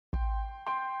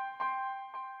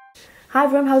Hi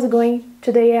everyone, how's it going?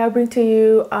 Today I'll bring to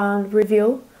you a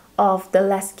review of The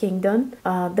Last Kingdom,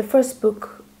 the first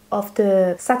book of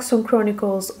the Saxon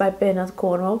Chronicles by Bernard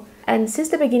Cornwell. And since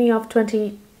the beginning of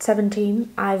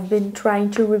 2017, I've been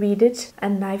trying to reread it,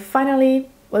 and I finally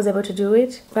was able to do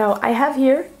it. Well, I have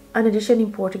here an edition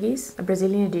in Portuguese, a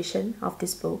Brazilian edition of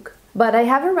this book. But I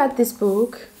haven't read this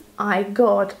book. I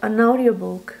got an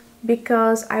audiobook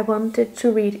because I wanted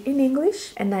to read in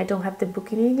English and I don't have the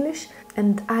book in English,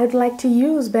 and I'd like to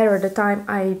use better the time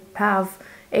I have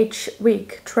each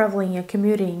week traveling and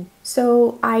commuting.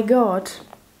 So I got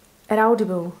an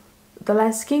audible, The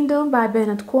Last Kingdom by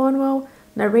Bernard Cornwell,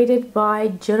 narrated by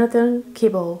Jonathan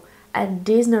Keeble. And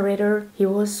this narrator, he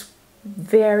was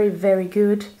very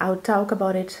good. I'll talk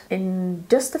about it in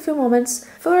just a few moments.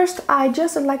 First, I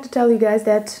just would like to tell you guys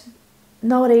that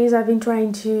nowadays I've been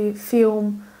trying to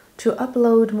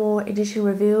upload more edition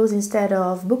reviews instead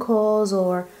of book hauls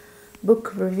or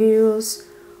book reviews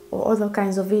or other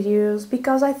kinds of videos,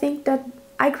 because I think that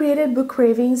I created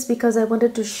BookCravings because I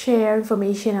wanted to share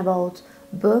information about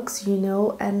books, you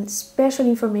know, and special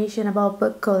information about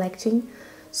book collecting.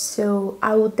 So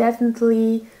I will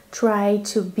definitely try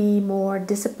to be more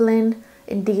disciplined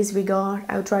in this regard.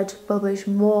 I'll try to publish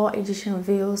more edition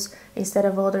reviews instead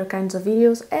of other kinds of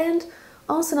videos, and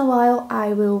once in a while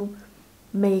I will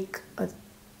make a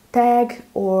tag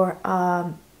or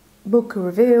a book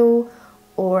review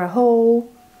or a haul.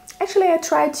 Actually, I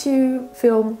try to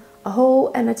film a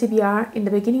haul and a TBR in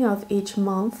the beginning of each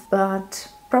month, but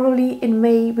probably in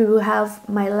May we will have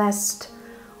my last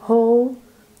haul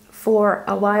for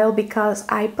a while, because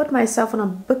I put myself on a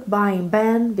book buying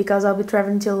ban because I'll be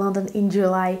traveling to London in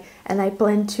July and I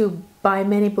plan to buy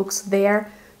many books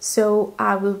there. So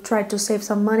I will try to save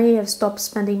some money. I've stopped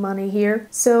spending money here.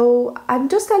 So I'm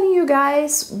just telling you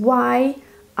guys why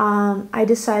I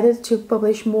decided to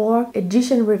publish more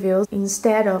edition reviews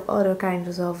instead of other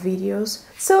kinds of videos.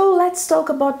 So let's talk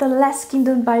about The Last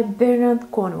Kingdom by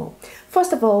Bernard Cornwell.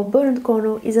 First of all, Bernard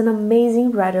Cornwell is an amazing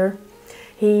writer.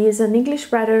 He is an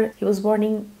English writer. He was born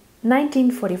in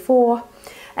 1944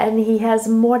 and he has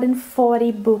more than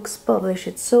 40 books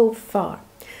published so far.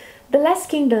 The Last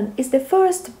Kingdom is the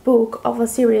first book of a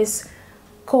series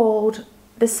called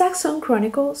The Saxon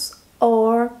Chronicles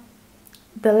or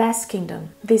The Last Kingdom.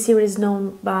 This series is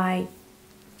known by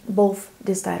both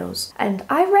these titles. And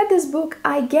I read this book,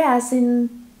 I guess, in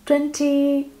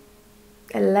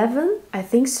 2011, I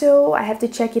think so. I have to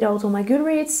check it out on my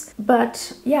Goodreads.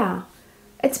 But yeah,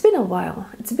 it's been a while.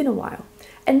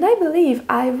 And I believe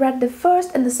I read the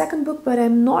first and the second book, but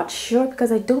I'm not sure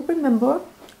because I don't remember.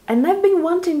 And I've been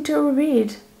wanting to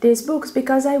read these books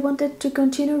because I wanted to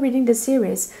continue reading the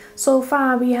series. So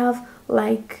far we have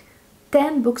like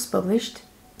 10 books published,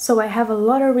 so I have a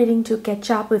lot of reading to catch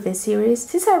up with this series.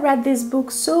 Since I read this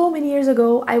book so many years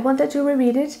ago, I wanted to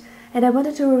reread it, and I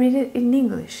wanted to reread it in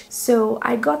English. So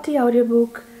I got the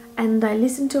audiobook and I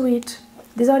listened to it.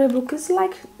 This audiobook is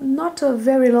like not a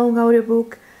very long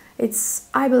audiobook. It's,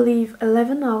 I believe,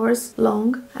 11 hours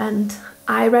long, and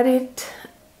I read it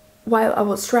while I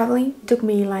was traveling. It took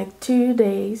me like 2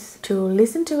 days to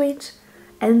listen to it,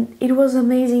 and it was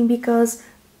amazing because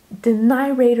the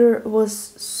narrator was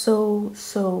so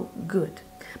good.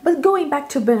 But going back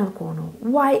to Bernard Cornwell,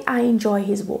 why I enjoy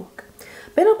his work.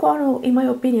 Bernard Cornwell, in my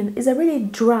opinion, is a really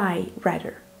dry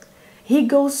writer. He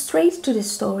goes straight to the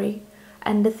story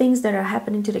and the things that are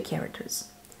happening to the characters.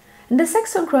 In the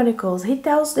Saxon Chronicles, he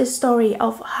tells the story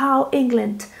of how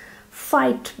England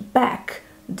fight back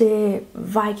the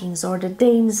Vikings or the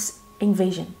Danes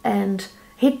invasion, and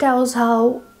he tells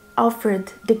how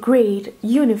Alfred the Great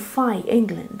unified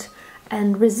England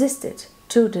and resisted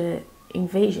to the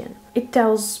invasion. It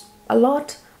tells a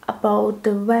lot about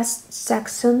the West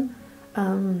Saxon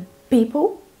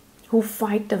people who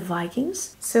fight the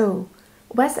Vikings. So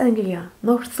West Anglia,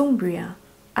 Northumbria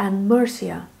and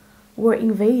Mercia were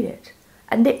invaded,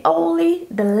 and the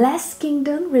last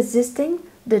kingdom resisting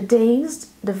the Danes,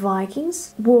 the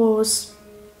Vikings, was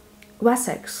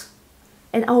Wessex.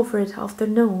 And Alfred, after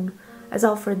known as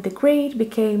Alfred the Great,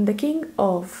 became the king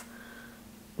of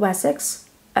Wessex,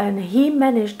 and he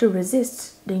managed to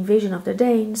resist the invasion of the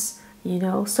Danes, you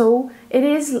know. So it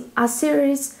is a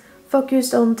series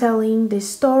focused on telling the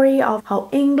story of how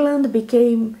England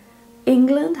became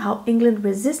England, how England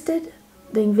resisted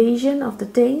the invasion of the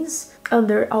Danes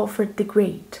under Alfred the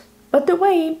Great. But the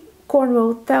way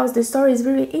Cornwell tells the story is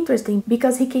really interesting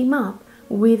because he came up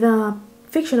with a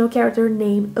fictional character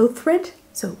named Uhtred.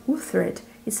 So Uhtred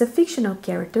is a fictional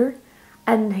character,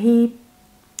 and he,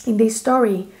 in this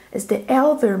story, is the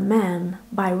elder man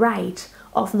by right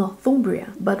of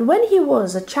Northumbria. But when he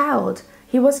was a child,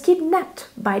 He was kidnapped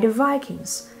by the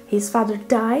Vikings. His father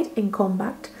died in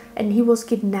combat and he was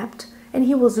kidnapped, and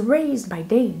he was raised by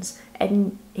Danes,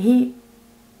 and he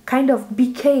kind of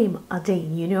became a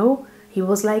Dane, you know? He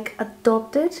was like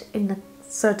adopted in a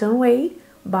certain way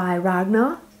by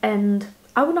Ragnar. And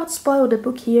I will not spoil the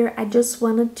book here. I just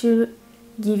wanted to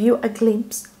give you a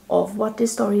glimpse of what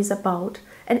this story is about.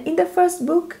 And in the first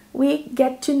book, we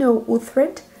get to know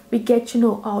Uhtred, we get to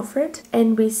know Alfred,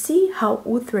 and we see how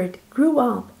Uhtred grew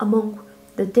up among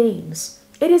the Danes.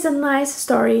 It is a nice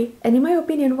story, and in my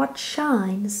opinion, what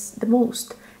shines the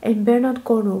most in Bernard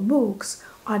Cornwell books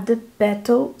are the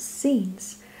battle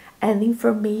scenes and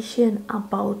information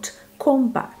about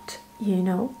combat, you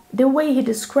know. The way he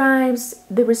describes,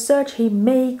 the research he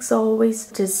makes always,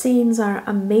 the scenes are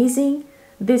amazing.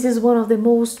 This is one of the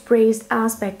most praised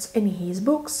aspects in his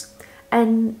books.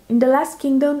 And in The Last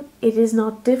Kingdom, it is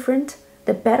not different.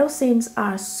 The battle scenes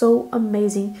are so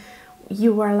amazing.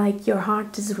 You are like, your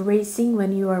heart is racing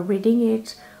when you are reading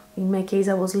it. In my case,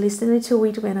 I was listening to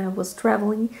it when I was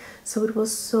traveling, so it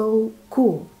was so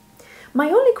cool. My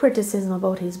only criticism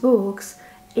about his books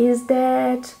is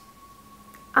that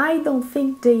I don't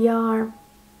think they are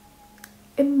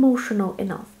emotional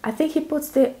enough. I think he puts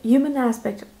the human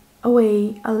aspect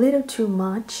away a little too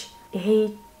much.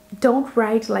 He don't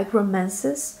write like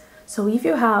romances. So if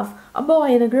you have a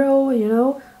boy and a girl, you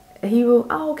know, he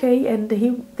will, okay, and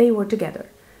they were together.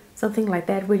 Something like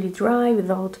that, really dry,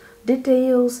 without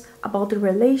details about the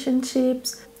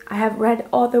relationships. I have read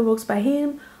other works by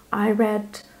him. I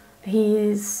read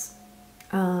his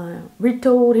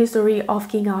retold history of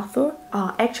King Arthur.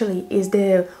 Actually, is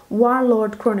the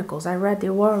Warlord Chronicles. I read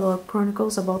the Warlord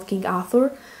Chronicles about King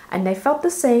Arthur, and I felt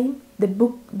the same. The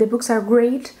books are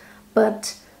great,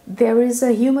 but there is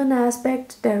a human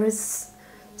aspect. There is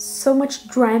so much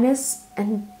dryness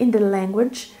and in the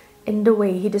language, in the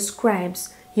way he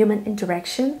describes human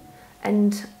interaction,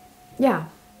 and yeah,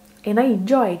 and I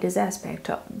enjoy this aspect,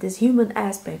 of this human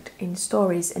aspect in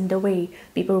stories and the way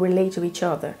people relate to each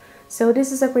other. So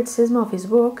this is a criticism of his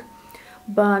book,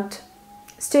 but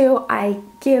still I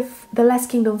give The Last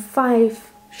Kingdom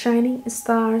 5 shining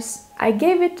stars. I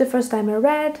gave it the first time I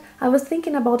read. I was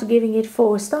thinking about giving it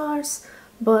 4 stars,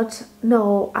 but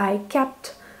no, I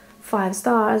kept 5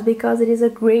 stars because it is a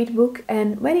great book,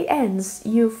 and when it ends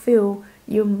you feel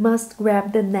you must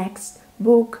grab the next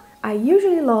book. I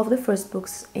usually love the first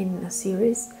books in a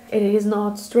series. It is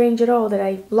not strange at all that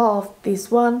I love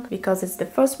this one because it's the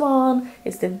first one,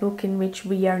 it's the book in which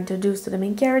we are introduced to the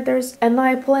main characters, and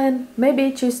I plan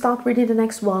maybe to start reading the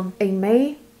next one in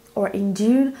May or in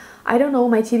June. I don't know,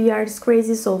 my TBR is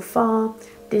crazy so far.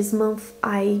 This month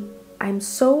I'm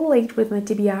so late with my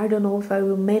TBR, I don't know if I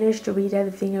will manage to read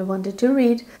everything I wanted to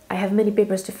read. I have many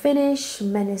papers to finish,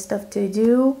 many stuff to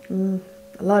do,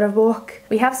 a lot of work.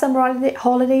 We have some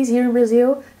holidays here in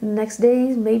Brazil. The next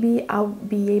days, maybe I'll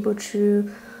be able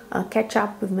to catch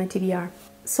up with my TBR.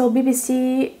 So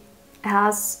BBC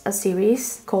has a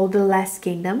series called The Last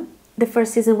Kingdom. The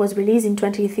first season was released in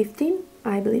 2015,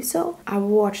 I believe so. I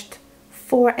watched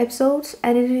 4 episodes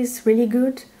and it is really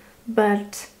good,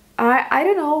 but I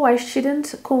don't know, I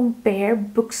shouldn't compare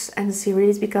books and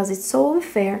series because it's so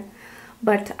unfair,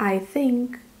 but I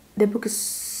think the book is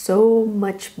so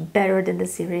much better than the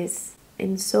series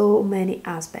in so many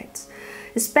aspects,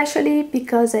 especially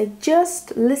because I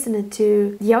just listened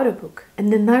to the audiobook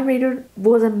and the narrator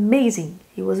was amazing.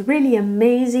 He was really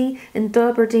amazing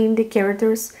interpreting the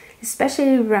characters,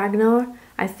 especially Ragnar.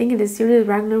 I think in the series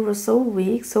Ragnar was so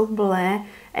weak, so blah,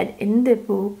 and in the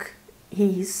book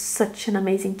he is such an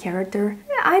amazing character.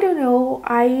 I don't know,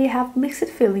 I have mixed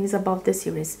feelings about the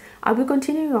series. I will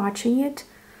continue watching it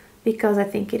because I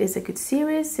think it is a good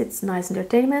series, it's nice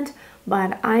entertainment,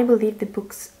 but I believe the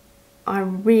books are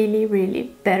really,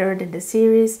 really better than the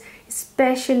series,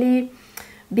 especially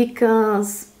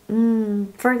because,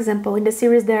 for example, in the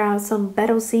series there are some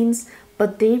battle scenes,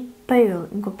 but they pale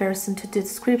in comparison to the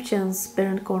descriptions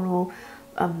Bernard Cornwell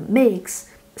makes.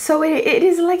 So it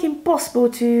is like impossible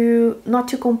not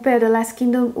to compare The Last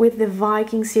Kingdom with the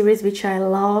Viking series, which I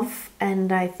love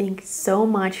and I think so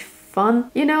much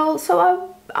fun, you know.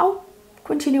 So I'll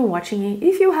continue watching it.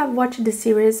 If you have watched the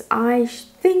series, I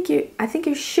think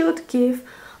you should give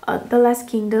The Last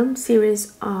Kingdom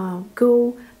series a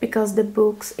go, because the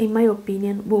books, in my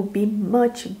opinion, will be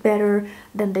much better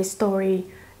than the story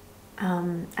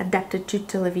adapted to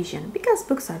television, because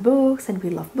books are books and we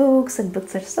love books and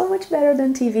books are so much better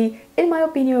than TV, in my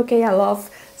opinion. Okay, I love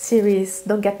series,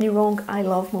 don't get me wrong, I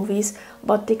love movies,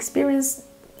 but the experience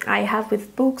I have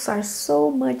with books are so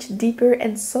much deeper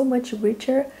and so much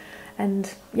richer.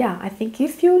 And yeah, I think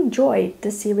if you enjoy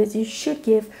the series, you should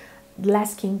give The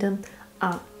Last Kingdom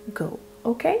go.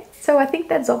 Okay, so I think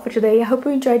that's all for today. I hope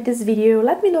you enjoyed this video.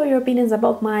 Let me know your opinions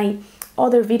about my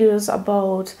other videos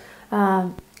about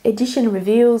edition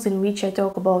reviews, in which I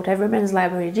talk about Everyman's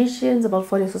library editions, about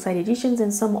Folio Society editions,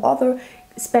 and some other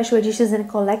special editions and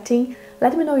collecting.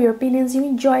 Let me know your opinions. You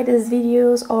enjoy these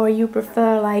videos or you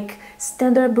prefer like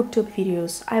standard booktube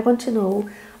videos? I want to know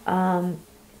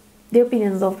the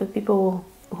opinions of the people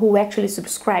who actually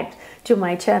subscribed to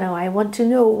my channel. I want to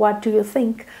know, what do you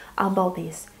think about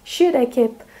this? Should I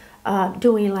keep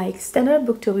doing like standard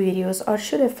booktube videos, or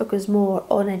should I focus more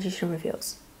on edition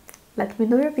reviews? Let me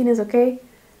know your opinions, okay?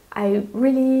 I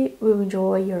really will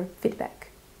enjoy your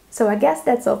feedback. So I guess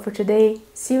that's all for today.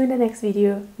 See you in the next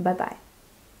video. Bye bye.